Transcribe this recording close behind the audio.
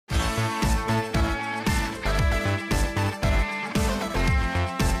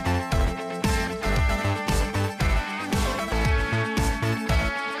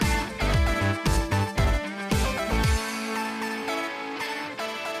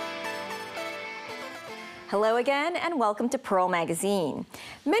Hello again and welcome to Pearl Magazine.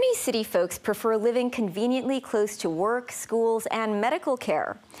 Many city folks prefer living conveniently close to work, schools, and medical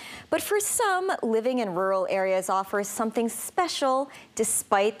care. But for some, living in rural areas offers something special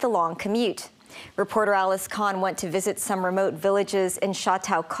despite the long commute. Reporter Alice Kahn went to visit some remote villages in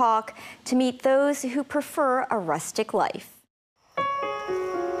Chautauqua to meet those who prefer a rustic life.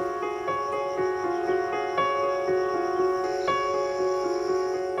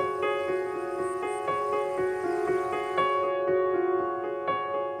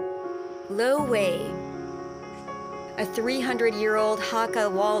 Lo Wei, a 300-year-old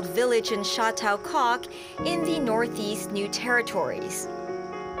Hakka walled village in Chautauqua in the Northeast New Territories.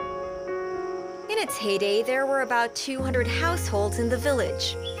 In its heyday, there were about 200 households in the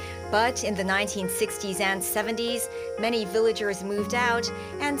village. But in the 1960s and 70s, many villagers moved out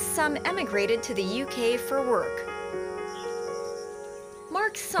and some emigrated to the UK for work.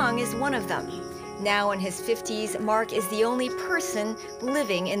 Mark Sung is one of them. Now in his 50s, Mark is the only person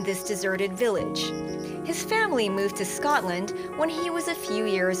living in this deserted village. His family moved to Scotland when he was a few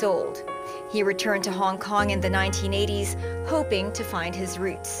years old. He returned to Hong Kong in the 1980s, hoping to find his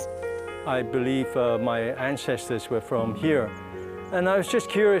roots. I believe my ancestors were from here. And I was just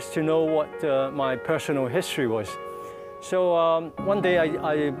curious to know what my personal history was. So one day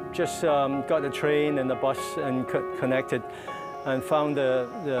I just got the train and the bus and connected and found the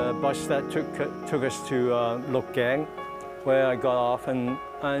bus that took us to Luk Gang, where I got off.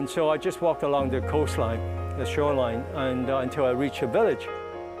 And so I just walked along the coastline, the shoreline, and until I reached a village.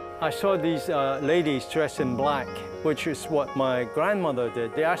 I saw these ladies dressed in black, which is what my grandmother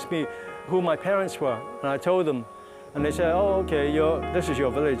did. They asked me who my parents were, and I told them. And they said, oh, okay, this is your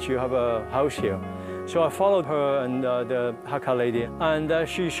village, you have a house here. So I followed her and the Hakka lady, and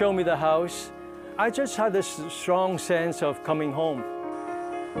she showed me the house. I just had this strong sense of coming home.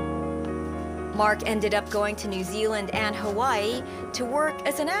 Mark ended up going to New Zealand and Hawaii to work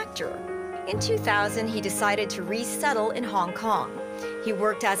as an actor. In 2000, he decided to resettle in Hong Kong. He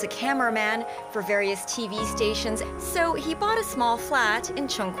worked as a cameraman for various TV stations, so he bought a small flat in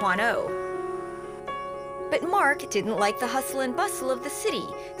Chung Kwan O. But Mark didn't like the hustle and bustle of the city,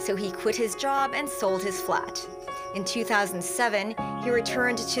 so he quit his job and sold his flat. In 2007, he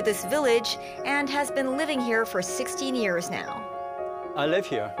returned to this village and has been living here for 16 years now. I live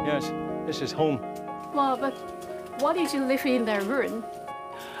here, yes. This is home. Well, but why did you live in the ruin?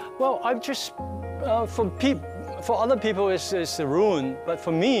 Well, I've just, for other people it's a ruin, but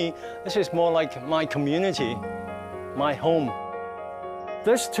for me, this is more like my community, my home.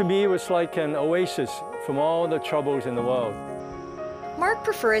 This to me was like an oasis from all the troubles in the world. Mark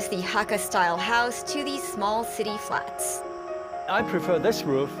prefers the Hakka-style house to these small city flats. I prefer this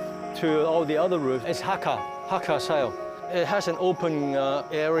roof to all the other roofs. It's Hakka style. It has an open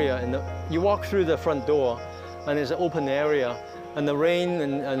area. You walk through the front door, and there's an open area, and the rain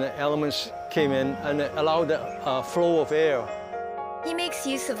and the elements came in, and it allowed a flow of air. He makes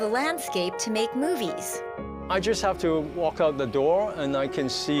use of the landscape to make movies. I just have to walk out the door, and I can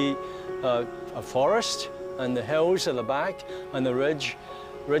see a forest, and the hills at the back, and the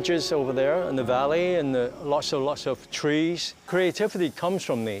ridges over there, and the valley, and lots of trees. Creativity comes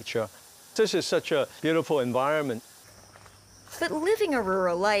from nature. This is such a beautiful environment. But living a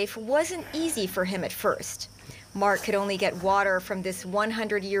rural life wasn't easy for him at first. Mark could only get water from this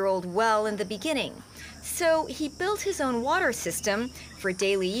 100-year-old well in the beginning. So he built his own water system for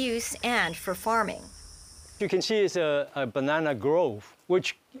daily use and for farming. You can see it's a banana grove,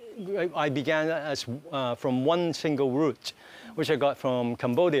 which I began as from one single root, which I got from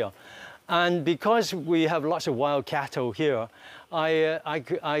Cambodia. And because we have lots of wild cattle here,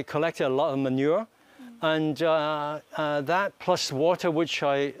 I collected a lot of manure. And that plus water, which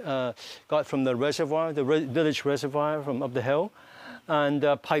I got from the reservoir, the village reservoir from up the hill, and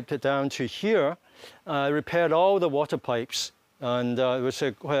piped it down to here. I repaired all the water pipes, and it was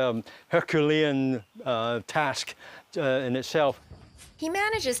a Herculean task in itself. He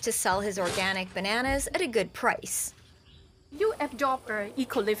manages to sell his organic bananas at a good price. You adopt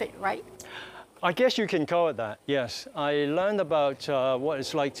eco-living, right? I guess you can call it that, yes. I learned about what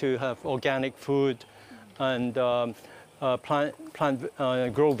it's like to have organic food and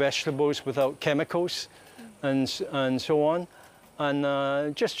grow vegetables without chemicals and so on.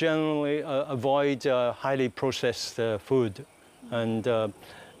 And just generally avoid highly processed food and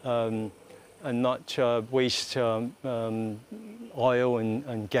not waste oil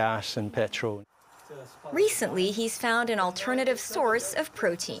and gas and petrol. Recently, he's found an alternative source of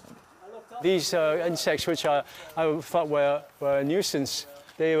protein. These insects, which I thought were a nuisance,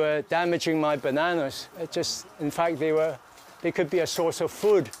 they were damaging my bananas. In fact, they could be a source of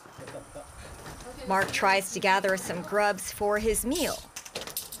food. Mark tries to gather some grubs for his meal.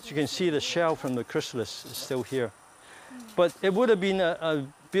 As you can see, the shell from the chrysalis is still here. But it would have been a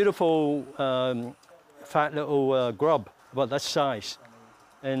beautiful, fat little grub, about that size.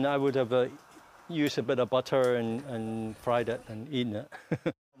 And I would have used a bit of butter and fried it and eaten it.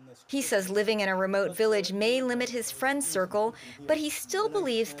 He says living in a remote village may limit his friend circle, but he still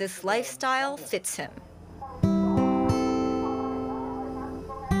believes this lifestyle fits him.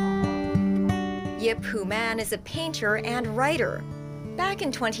 Yip Hu Man is a painter and writer. Back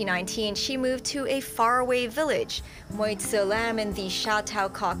in 2019, she moved to a faraway village, Moi Tse Lam, in the Sha Tau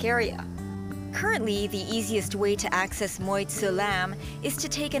Kok area. Currently, the easiest way to access Moi Tse Lam is to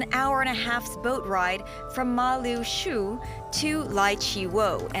take an hour-and-a-half's boat ride from Ma Lu Shu to Lai Chi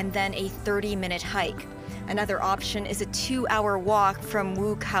Wo, and then a 30-minute hike. Another option is a 2-hour walk from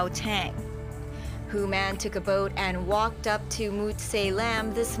Wu Khao Tang. Hu Man took a boat and walked up to Moi Tse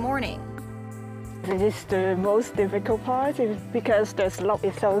Lam this morning. This is the most difficult part because the slope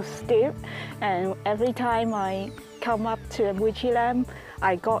is so steep, and every time I come up to Moi Tse Lam,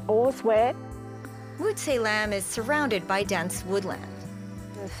 I got all sweat. Moi Tse Lam is surrounded by dense woodland.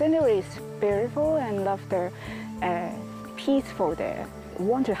 The scenery is beautiful and love the peaceful there. I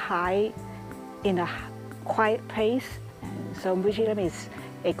want to hide in a quiet place, and so Moi Tse Lam is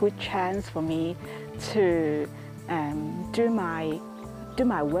a good chance for me to do my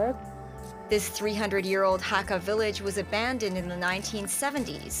work. This 300-year-old Hakka village was abandoned in the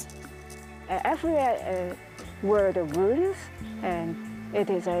 1970s. Everywhere were the ruins, and it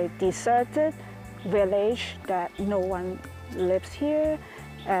is a deserted village that no one lives here,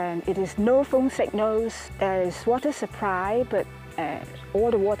 and it is no phone signals. There is water supply, but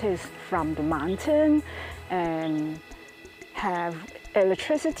all the water is from the mountain, and have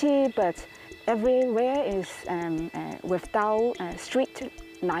electricity, but everywhere is without street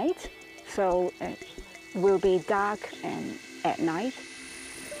light. So it will be dark at night.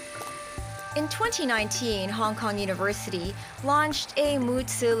 In 2019, Hong Kong University launched a Moi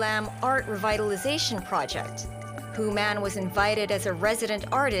Tse Lam art revitalization project. Hu Man was invited as a resident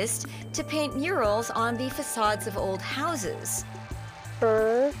artist to paint murals on the facades of old houses.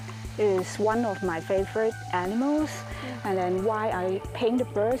 Bird is one of my favorite animals, and then why I paint the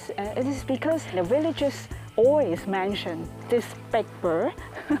birds, it is because the villagers always mention this big bird.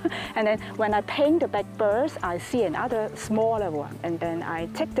 And then when I paint the big birds, I see another smaller one, and then I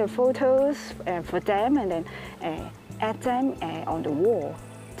take the photos for them and then add them on the wall.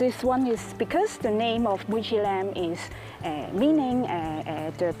 This one is because the name of Moi Tse Lam is meaning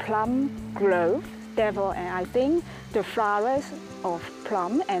the plum grove. Therefore, I think the flowers of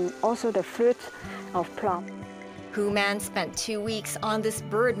plum and also the fruit of plum. Hu Man spent 2 weeks on this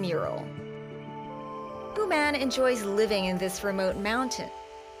bird mural. Hu Man enjoys living in this remote mountain.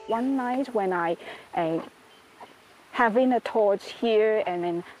 One night when I having a torch here, and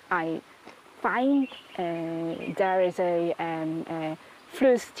then I find there is a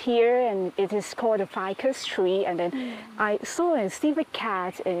fruit here, and it is called a ficus tree, and then I saw a civet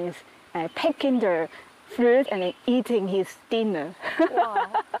cat is picking the fruit and then eating his dinner. Wow.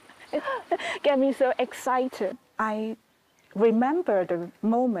 It got me so excited. I remember the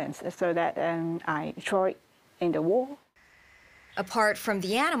moments so that I draw it in the wall. Apart from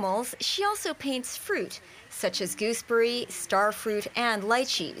the animals, she also paints fruit, such as gooseberry, starfruit, and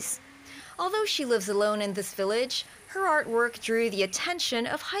lychees. Although she lives alone in this village, her artwork drew the attention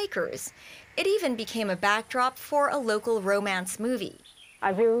of hikers. It even became a backdrop for a local romance movie.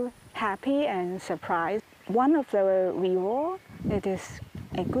 I feel happy and surprised. One of the rewards, it is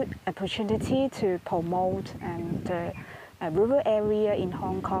a good opportunity to promote the rural area in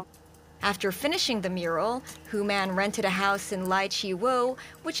Hong Kong. After finishing the mural, Hu Man rented a house in Lai Chi Wo,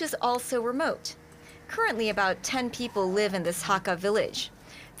 which is also remote. Currently, about 10 people live in this Hakka village.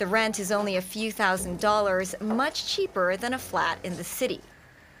 The rent is only a few $1,000s, much cheaper than a flat in the city.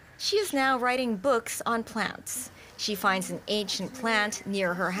 She is now writing books on plants. She finds an ancient plant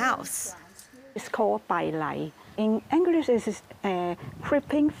near her house. It's called Bai Lai. In English, it is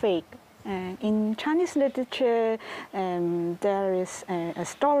creeping fig. In Chinese literature, there is a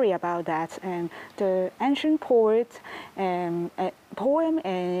story about that. The ancient poet, a poem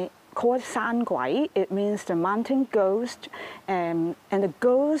called San Gui, it means the mountain ghost, and the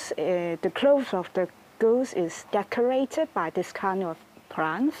ghost, the clothes of the ghost is decorated by this kind of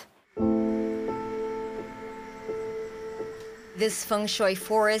plants. This feng shui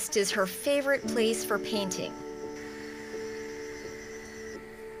forest is her favorite place for painting.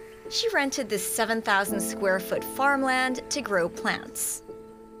 She rented this 7,000 square foot farmland to grow plants.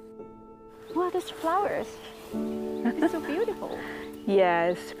 Wow, these flowers. It's so beautiful.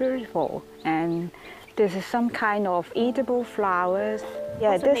 Yes, beautiful. And this is some kind of edible flowers.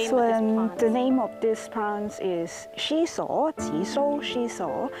 Yeah, What's the this name of this one, plant? the name of this plant is shiso,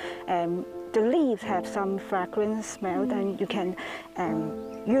 shiso. The leaves have some fragrance smell, and you can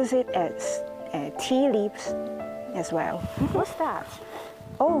use it as tea leaves as well. What's that?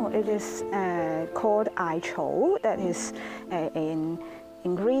 Oh, it is called aichou. That is an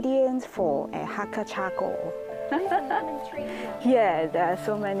ingredient for Hakka charcoal. Lemon tree. Yeah, there are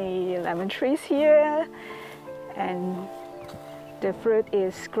so many lemon trees here, and the fruit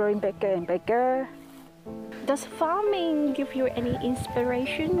is growing bigger and bigger. Does farming give you any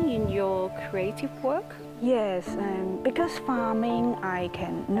inspiration in your creative work? Yes, because farming, I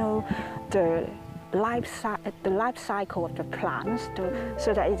can know the life cycle of the plants,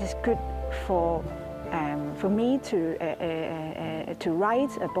 so that it is good for me to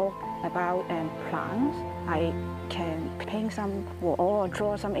write a book about plants. I can paint some or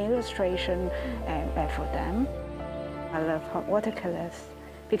draw some illustration for them. I love watercolors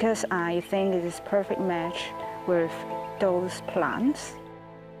because I think it is perfect match with those plants.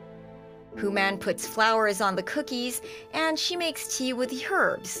 Human puts flowers on the cookies, and she makes tea with the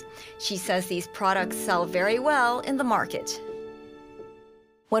herbs. She says these products sell very well in the market.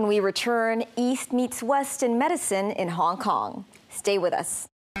 When we return, East meets West in medicine in Hong Kong. Stay with us.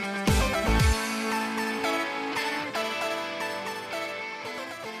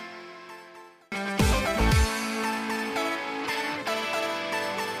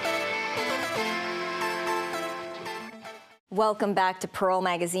 Welcome back to Pearl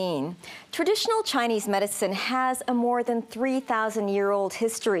Magazine. Traditional Chinese medicine has a more than 3,000-year-old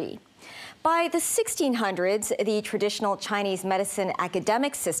history. By the 1600s, the traditional Chinese medicine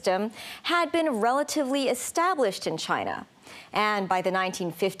academic system had been relatively established in China. And by the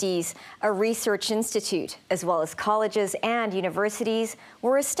 1950s, a research institute, as well as colleges and universities,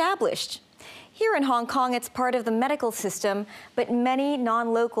 were established. Here in Hong Kong, it's part of the medical system, but many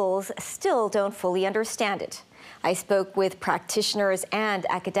non-locals still don't fully understand it. I spoke with practitioners and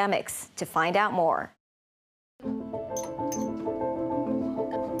academics to find out more.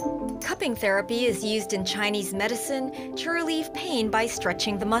 Cupping therapy is used in Chinese medicine to relieve pain by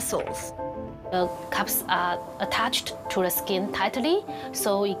stretching the muscles. The cups are attached to the skin tightly,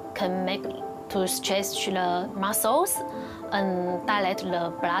 so it can make to stretch the muscles and dilate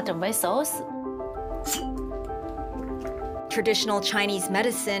the blood vessels. Traditional Chinese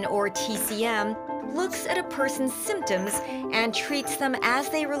medicine, or TCM, looks at a person's symptoms and treats them as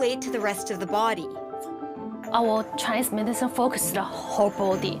they relate to the rest of the body. Our Chinese medicine focuses the whole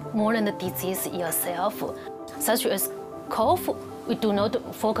body more than the disease itself. Such as cough, we do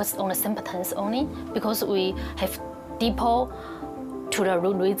not focus on the symptoms only because we have deeper to the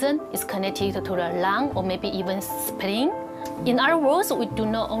root reason. It's connected to the lung or maybe even spleen. In other words, we do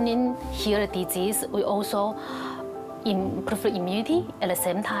not only heal the disease, we also improve the immunity at the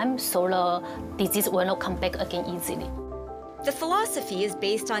same time, so the disease will not come back again easily. The philosophy is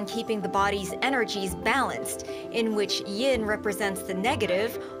based on keeping the body's energies balanced, in which yin represents the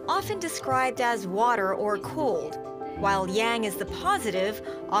negative, often described as water or cold, while yang is the positive,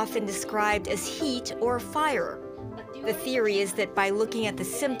 often described as heat or fire. The theory is that by looking at the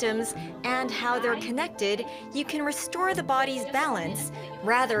symptoms and how they're connected, you can restore the body's balance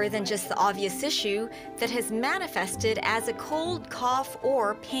rather than just the obvious issue that has manifested as a cold, cough,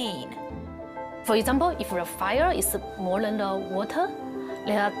 or pain. For example, if the fire is more than the water,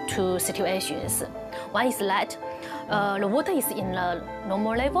 there are two situations. One is that the water is in the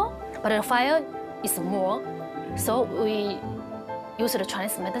normal level, but the fire is more. So we use the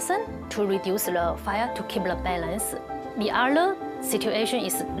Chinese medicine to reduce the fire to keep the balance. The other situation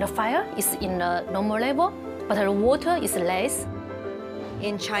is the fire is in the normal level, but the water is less.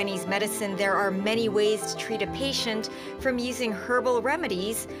 In Chinese medicine, there are many ways to treat a patient, from using herbal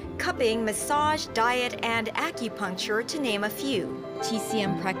remedies, cupping, massage, diet, and acupuncture, to name a few.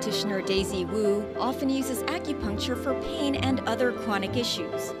 TCM practitioner Daisy Wu often uses acupuncture for pain and other chronic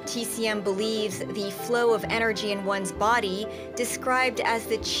issues. TCM believes the flow of energy in one's body, described as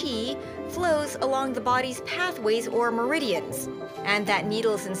the qi, flows along the body's pathways or meridians, and that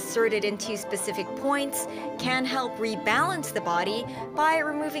needles inserted into specific points can help rebalance the body by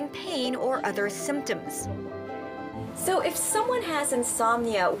removing pain or other symptoms. So if someone has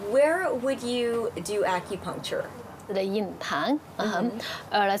insomnia, where would you do acupuncture? The yin tang,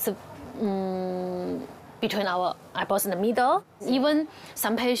 that's between our eyeballs in the middle. Even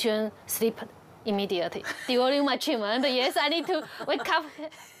some patients sleep immediately during my treatment. Yes, I need to wake up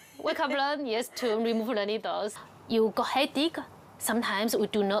them, yes, to remove the needles. You got headache. Sometimes we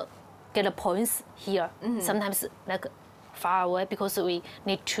do not get the points here. Sometimes like far away because we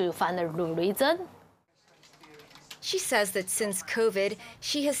need to find the root reason. She says that since COVID,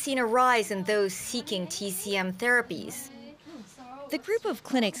 she has seen a rise in those seeking TCM therapies. The group of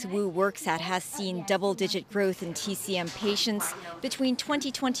clinics Wu works at has seen double-digit growth in TCM patients between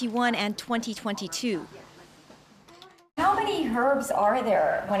 2021 and 2022. How many herbs are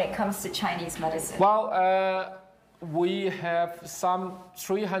there when it comes to Chinese medicine? Well, we have some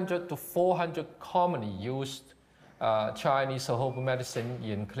 300 to 400 commonly used Chinese herbal medicine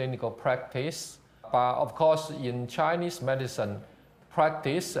in clinical practice. But of course, in Chinese medicine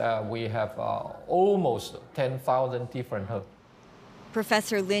practice, we have almost 10,000 different herbs.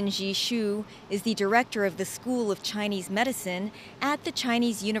 Professor Lin Ji-shu is the director of the School of Chinese Medicine at the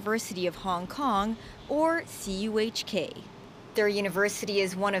Chinese University of Hong Kong, or CUHK. Their university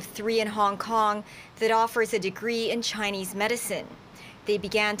is one of 3 in Hong Kong that offers a degree in Chinese medicine. They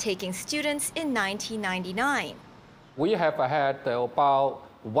began taking students in 1999. We have had about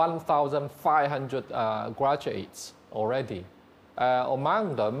 1,500 graduates already.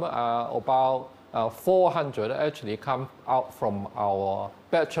 Among them, about 400 actually come out from our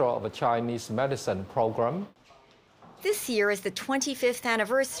Bachelor of Chinese Medicine program. This year is the 25th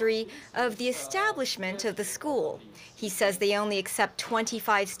anniversary of the establishment of the school. He says they only accept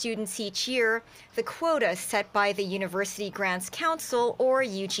 25 students each year, the quota set by the University Grants Council, or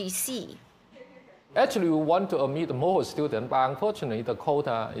UGC. Actually, we want to admit more students, but unfortunately, the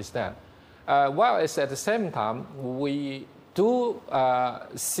quota is that. Whereas at the same time, we do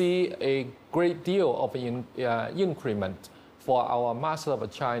see a great deal of increment for our Master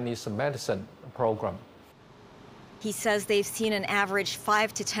of Chinese Medicine program. He says they've seen an average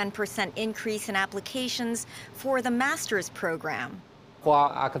 5 to 10% increase in applications for the master's program. For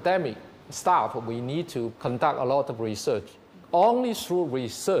our academic staff, we need to conduct a lot of research. Only through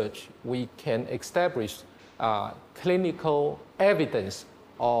research we can establish clinical evidence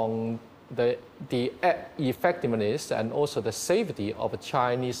on the effectiveness and also the safety of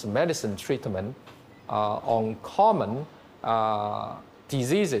Chinese medicine treatment on common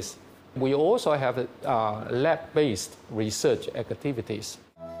diseases. We also have lab-based research activities.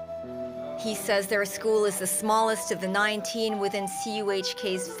 He says their school is the smallest of the 19 within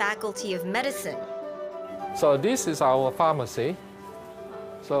CUHK's Faculty of Medicine. So this is our pharmacy.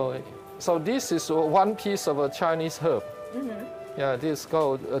 So this is one piece of a Chinese herb. Yeah, this is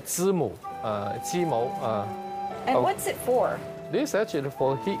called zimou, jimou. And what's it for? This is actually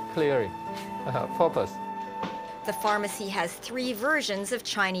for heat clearing purpose. The pharmacy has 3 versions of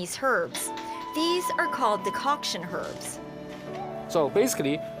Chinese herbs. These are called decoction herbs. So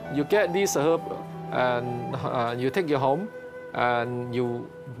basically, you get this herb and you take it home and you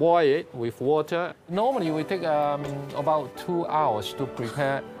boil it with water. Normally, we take about 2 hours to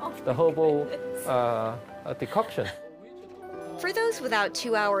prepare the herbal decoction. For those without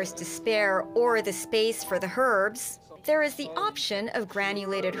 2 hours to spare or the space for the herbs, there is the option of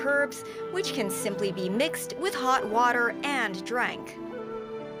granulated herbs, which can simply be mixed with hot water and drank.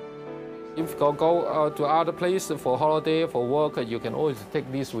 If you go to other places for holiday, for work, you can always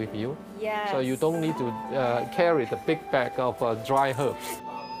take this with you. Yes. So you don't need to carry the big bag of dry herbs.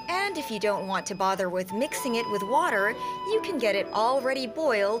 And if you don't want to bother with mixing it with water, you can get it already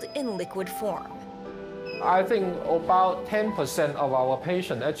boiled in liquid form. I think about 10% of our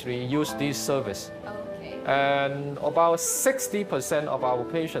patients actually use this service. And about 60% of our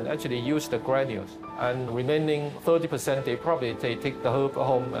patients actually use the granules. And remaining 30%, they take the herb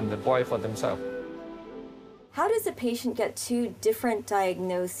home and they boil for themselves. How does a patient get 2 different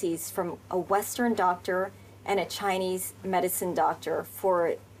diagnoses from a Western doctor and a Chinese medicine doctor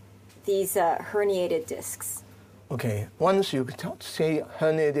for these herniated discs? Okay, once you say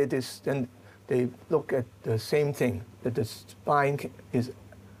herniated disc, then they look at the same thing, that the spine is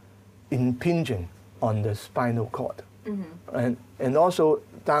impinging on the spinal cord. And also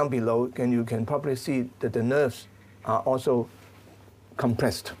down below, you can probably see that the nerves are also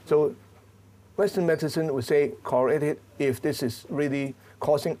compressed. So Western medicine would say correlate it if this is really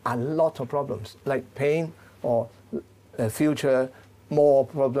causing a lot of problems, like pain or future more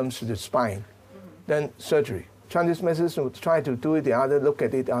problems to the spine, then surgery. Chinese medicine would try to do it the other, look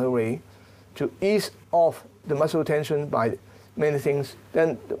at it the other way, to ease off the muscle tension by many things,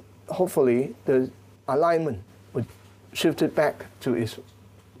 then hopefully the alignment would shift it back to its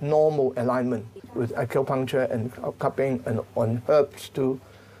normal alignment with acupuncture and cupping and on herbs too.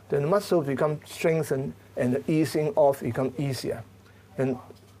 Then the muscle becomes strengthened and the easing off becomes easier. And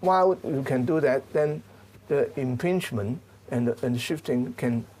while you can do that, then the impingement and the shifting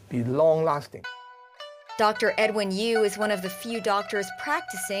can be long-lasting. Dr. Edwin Yu is one of the few doctors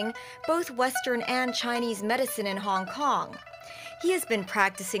practicing both Western and Chinese medicine in Hong Kong. He has been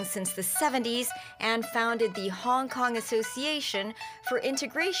practicing since the 70s and founded the Hong Kong Association for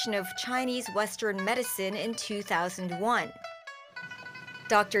Integration of Chinese Western Medicine in 2001.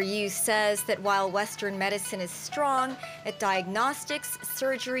 Dr. Yu says that while Western medicine is strong at diagnostics,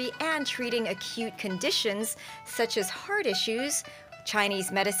 surgery, and treating acute conditions such as heart issues,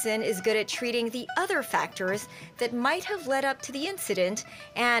 Chinese medicine is good at treating the other factors that might have led up to the incident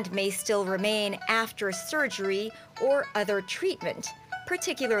and may still remain after surgery or other treatment,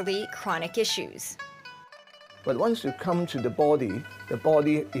 particularly chronic issues. But once you come to the body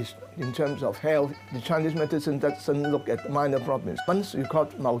is, in terms of health, the Chinese medicine doesn't look at minor problems. Once you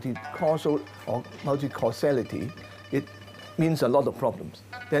got multi-causal or multi-causality, it means a lot of problems.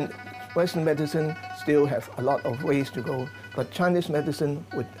 Then Western medicine still have a lot of ways to go, but Chinese medicine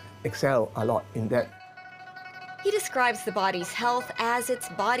would excel a lot in that. He describes the body's health as its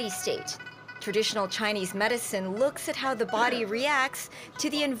body state. Traditional Chinese medicine looks at how the body reacts to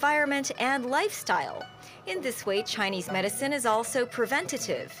the environment and lifestyle. In this way, Chinese medicine is also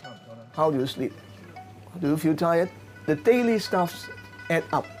preventative. How do you sleep? Do you feel tired? The daily stuffs add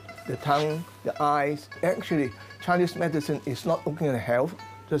up. The tongue, the eyes. Actually, Chinese medicine is not looking at health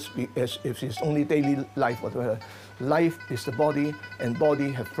just as if it's only daily life or whatever. Life is the body, and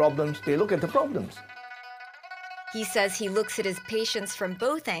body have problems. They look at the problems. He says he looks at his patients from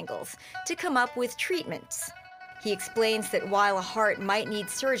both angles to come up with treatments. He explains that while a heart might need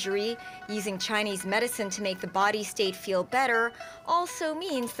surgery, using Chinese medicine to make the body state feel better also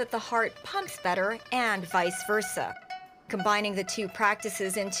means that the heart pumps better and vice versa. Combining the two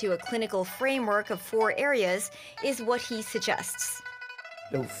practices into a clinical framework of 4 areas is what he suggests.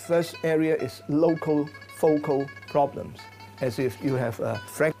 The first area is local, focal problems, as if you have a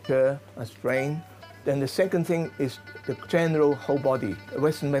fracture, a sprain. Then the second thing is the general whole body.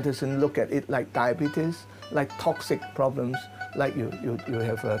 Western medicine look at it like diabetes, like toxic problems, like you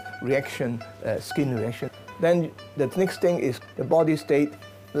have a reaction, skin reaction. Then the next thing is the body state,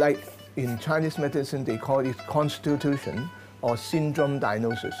 like in Chinese medicine they call it constitution or syndrome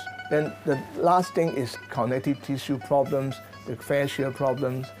diagnosis. Then the last thing is connective tissue problems, the fascia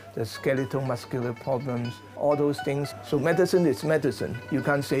problems, the skeletal muscular problems, all those things. So medicine is medicine. You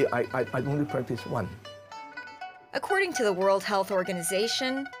can't say, I only practice one. According to the World Health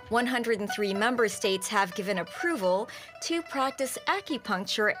Organization, 103 member states have given approval to practice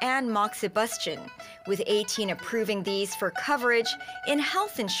acupuncture and moxibustion, with 18 approving these for coverage in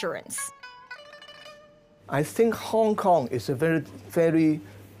health insurance. I think Hong Kong is a very, very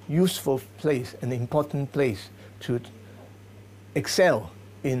useful place, an important place to excel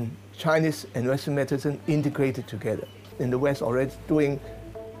in Chinese and Western medicine integrated together. In the West already doing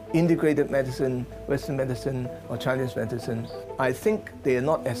integrated medicine, Western medicine or Chinese medicine. I think they are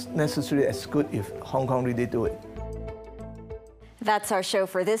not as necessarily as good if Hong Kong really do it. That's our show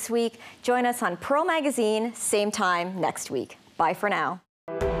for this week. Join us on Pearl Magazine, same time next week. Bye for now.